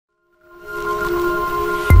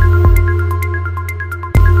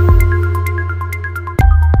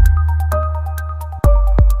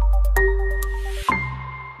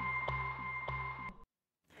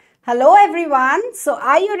Hello everyone. So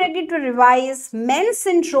are you ready to revise MEN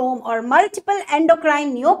syndrome or multiple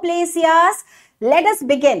endocrine neoplasias? Let us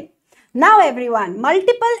begin. Now everyone,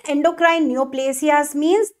 multiple endocrine neoplasias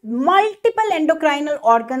means multiple endocrinal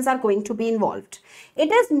organs are going to be involved. It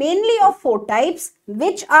is mainly of four types,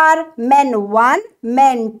 which are MEN1,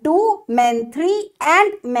 MEN2, MEN3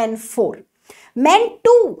 and MEN4.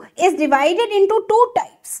 MEN2 is divided into two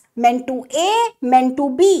types, MEN2A,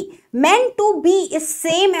 MEN2B. MEN2B is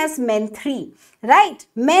same as MEN3, right?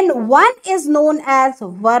 MEN1 is known as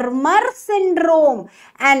Werner syndrome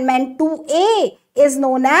and MEN2A is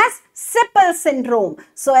known as Sippel syndrome.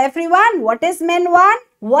 So everyone, what is MEN1?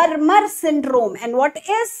 Werner syndrome. And what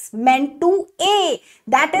is MEN2A?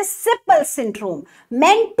 That is Sippel syndrome.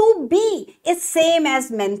 MEN2B is same as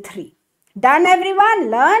MEN3. Done everyone?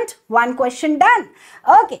 Learned? One question done.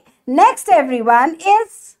 Okay. Next everyone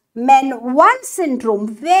is MEN1 syndrome.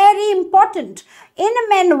 Very important. In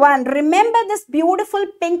MEN1, remember this beautiful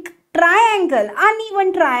pink triangle,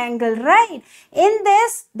 uneven triangle, right? In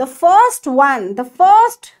this, the first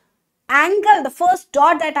angle, the first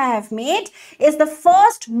dot that I have made is the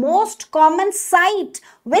first most common site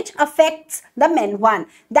which affects the MEN1.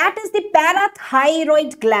 That is the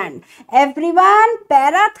parathyroid gland. Everyone,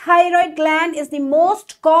 parathyroid gland is the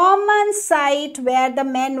most common site where the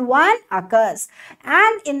MEN1 occurs.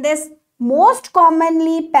 And in this most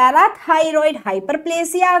commonly parathyroid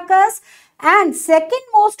hyperplasia occurs. And second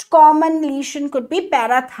most common lesion could be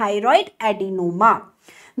parathyroid adenoma.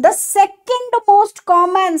 The second most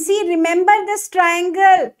common, see, remember this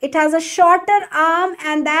triangle, it has a shorter arm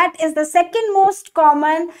and that is the second most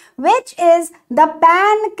common, which is the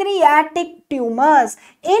pancreatic tumors.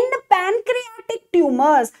 In pancreatic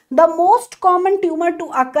tumors, the most common tumor to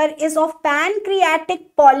occur is of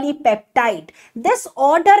pancreatic polypeptide. This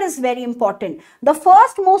order is very important. The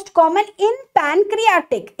first most common in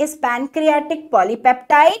pancreatic is pancreatic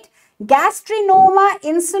polypeptide, gastrinoma,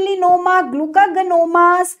 insulinoma,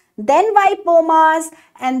 glucagenomas, then vipomas,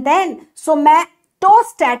 and then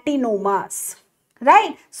somatostatinomas.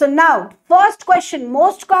 Right? So now, first question,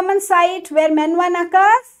 most common site where MEN1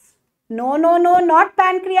 occurs? No, not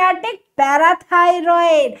pancreatic,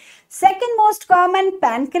 parathyroid. Second most common,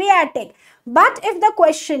 pancreatic. But if the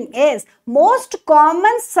question is most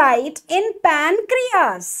common site in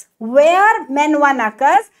pancreas where MEN1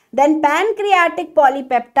 occurs, then pancreatic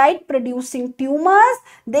polypeptide producing tumors,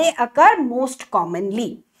 they occur most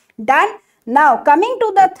commonly. Done? Now coming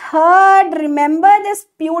to the third, remember this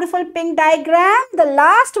beautiful pink diagram? The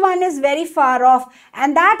last one is very far off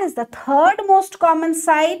and that is the third most common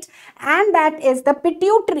site and that is the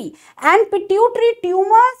pituitary. And pituitary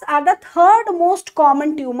tumors are the third most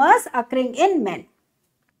common tumors occurring in men.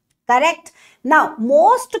 Correct? Now,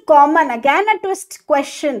 most common, again a twist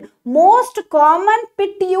question, most common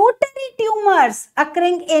pituitary tumors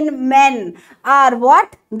occurring in men are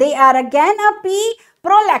what? They are again a P,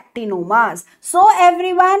 prolactinomas. So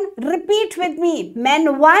everyone, repeat with me.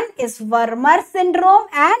 MEN1 is Werner syndrome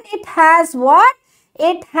and it has what?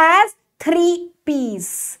 It has 3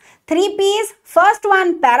 P's. 3 P's, first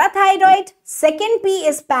one parathyroid, second P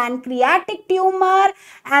is pancreatic tumor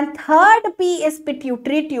and third P is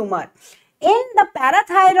pituitary tumor. In the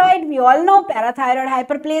parathyroid, we all know parathyroid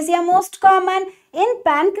hyperplasia most common. In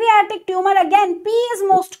pancreatic tumor, again P is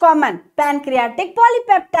most common, pancreatic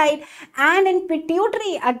polypeptide. And in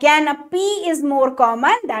pituitary, again a P is more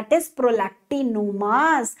common, that is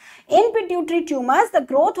prolactinomas. In pituitary tumors, the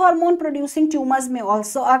growth hormone producing tumors may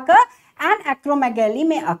also occur and acromegaly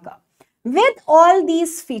may occur. With all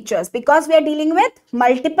these features, because we are dealing with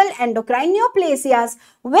multiple endocrine neoplasias,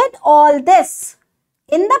 with all this,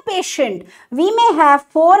 in the patient, we may have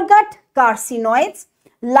foregut carcinoids,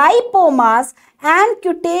 lipomas and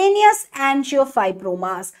cutaneous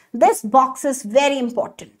angiofibromas. This box is very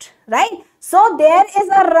important, right? So there is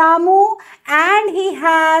a Ramu and he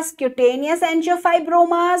has cutaneous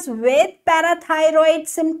angiofibromas with parathyroid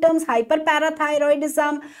symptoms,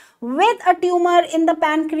 hyperparathyroidism, with a tumor in the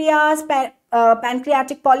pancreas,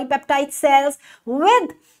 pancreatic polypeptide cells,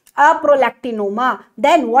 with a prolactinoma.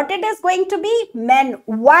 Then what it is going to be?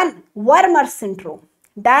 MEN1, Werner syndrome.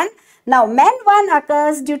 Done? Now MEN1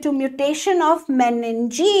 occurs due to mutation of menin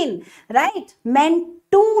gene, right?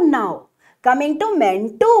 MEN2 now. Coming to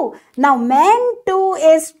MEN2. Now MEN2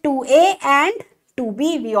 is 2A and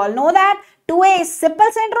 2B. We all know that. 2A is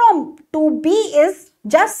Sippel syndrome. 2B is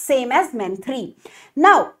just same as MEN3.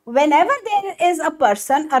 Now, whenever there is a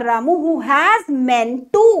person, a Ramu who has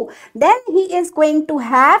MEN2, then he is going to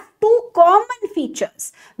have two common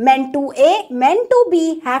features. MEN2A,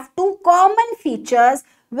 MEN2B have two common features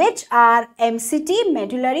which are MCT,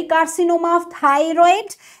 medullary carcinoma of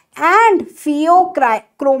thyroid, and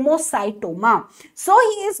pheochromocytoma. So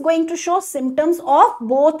he is going to show symptoms of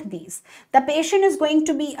both these. The patient is going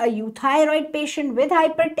to be a euthyroid patient with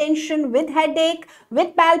hypertension, with headache,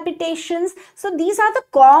 with palpitations. So these are the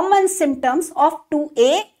common symptoms of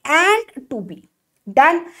 2A and 2B.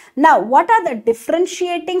 Done. Now, what are the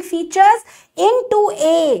differentiating features? In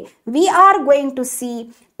 2A, we are going to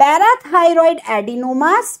see parathyroid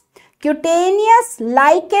adenomas, cutaneous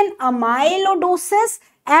lichen amyloidosis,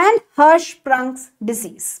 and Hirschsprung's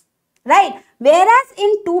disease. Right? Whereas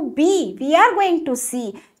in 2B, we are going to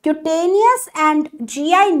see cutaneous and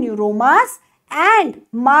GI neuromas and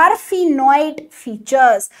marfanoid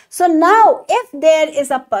features. So now, if there is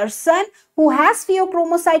a person who has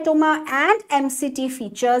pheochromocytoma and MCT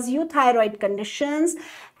features, euthyroid conditions,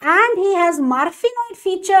 and he has marfanoid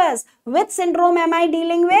features, which syndrome am I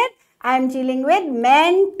dealing with? I am dealing with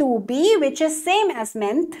MEN 2B, which is same as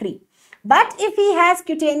MEN 3. But if he has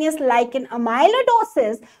cutaneous lichen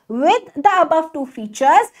amyloidosis with the above two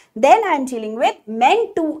features, then I am dealing with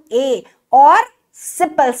MEN 2A or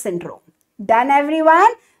Sippel syndrome. Done,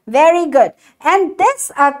 everyone? Very good. And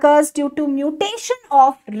this occurs due to mutation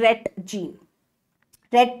of RET gene.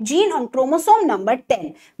 RET gene on chromosome number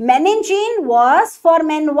 10. Menin gene was for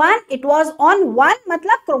men 1. It was on 1,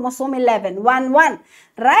 matlab chromosome 11. 1, 1.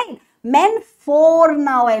 Right? Men 4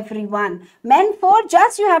 now, everyone. Men 4,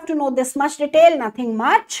 just you have to know this much detail, nothing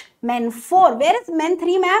much. Men 4. Where is Men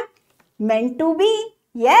 3, ma'am? Men 2B.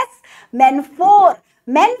 Yes. Men 4.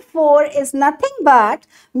 Men 4 is nothing but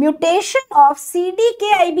mutation of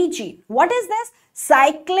CDKIB gene. What is this?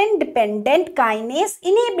 Cyclin dependent kinase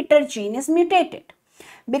inhibitor gene is mutated,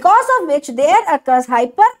 because of which there occurs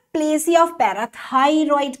hyperplasia of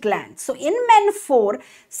parathyroid gland. So in men 4,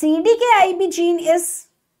 CDKIB gene is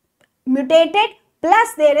mutated,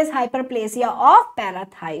 plus there is hyperplasia of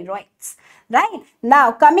parathyroids. Right?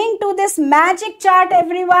 Now coming to this magic chart,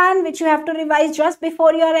 everyone, which you have to revise just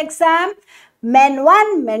before your exam. Men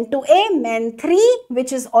 1, Men 2A, Men 3,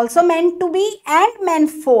 which is also Men 2B, and Men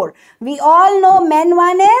 4. We all know Men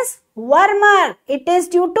 1 is Wormer. It is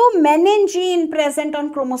due to menin gene present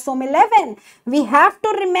on chromosome 11. We have to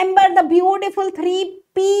remember the beautiful 3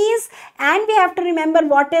 P's, and we have to remember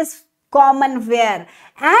what is common where.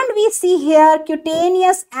 And we see here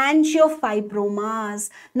cutaneous angiofibromas.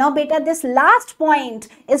 Now beta, this last point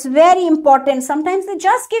is very important. Sometimes they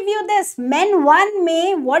just give you this. Men 1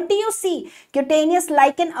 may, what do you see? Cutaneous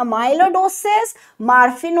lichen amyloidosis,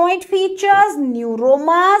 marfanoid features,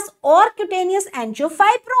 neuromas, or cutaneous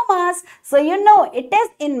angiofibromas. So you know it is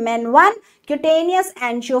in men 1, cutaneous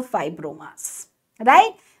angiofibromas.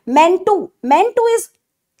 Right? Men 2. Men 2 is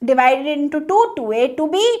divided into 2, 2A,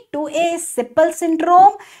 2B. 2A is Sippel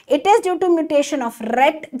syndrome. It is due to mutation of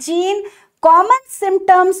RET gene. Common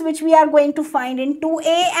symptoms which we are going to find in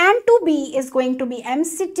 2A and 2B is going to be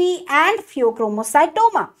MCT and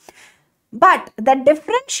pheochromocytoma. But the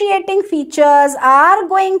differentiating features are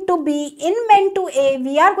going to be in men 2A,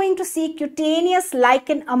 we are going to see cutaneous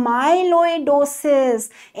lichen amyloidosis.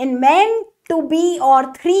 In men 2B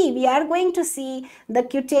or 3, we are going to see the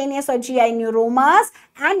cutaneous or GI neuromas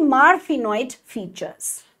and marfanoid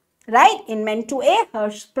features. Right? In men 2A,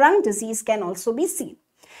 Hirschsprung disease can also be seen.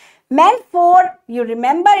 Men 4, you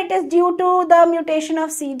remember it is due to the mutation of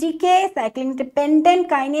CDK, cyclin dependent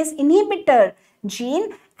kinase inhibitor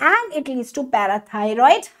gene, and it leads to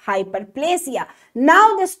parathyroid hyperplasia.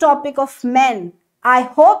 Now this topic of men, I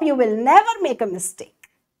hope you will never make a mistake.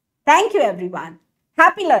 Thank you, everyone.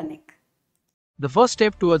 Happy learning. The first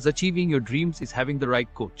step towards achieving your dreams is having the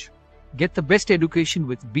right coach. Get the best education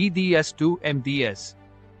with BDS to MDS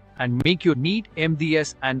and make your NEET,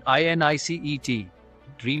 MDS and INICET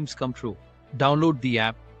dreams come true. Download the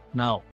app now.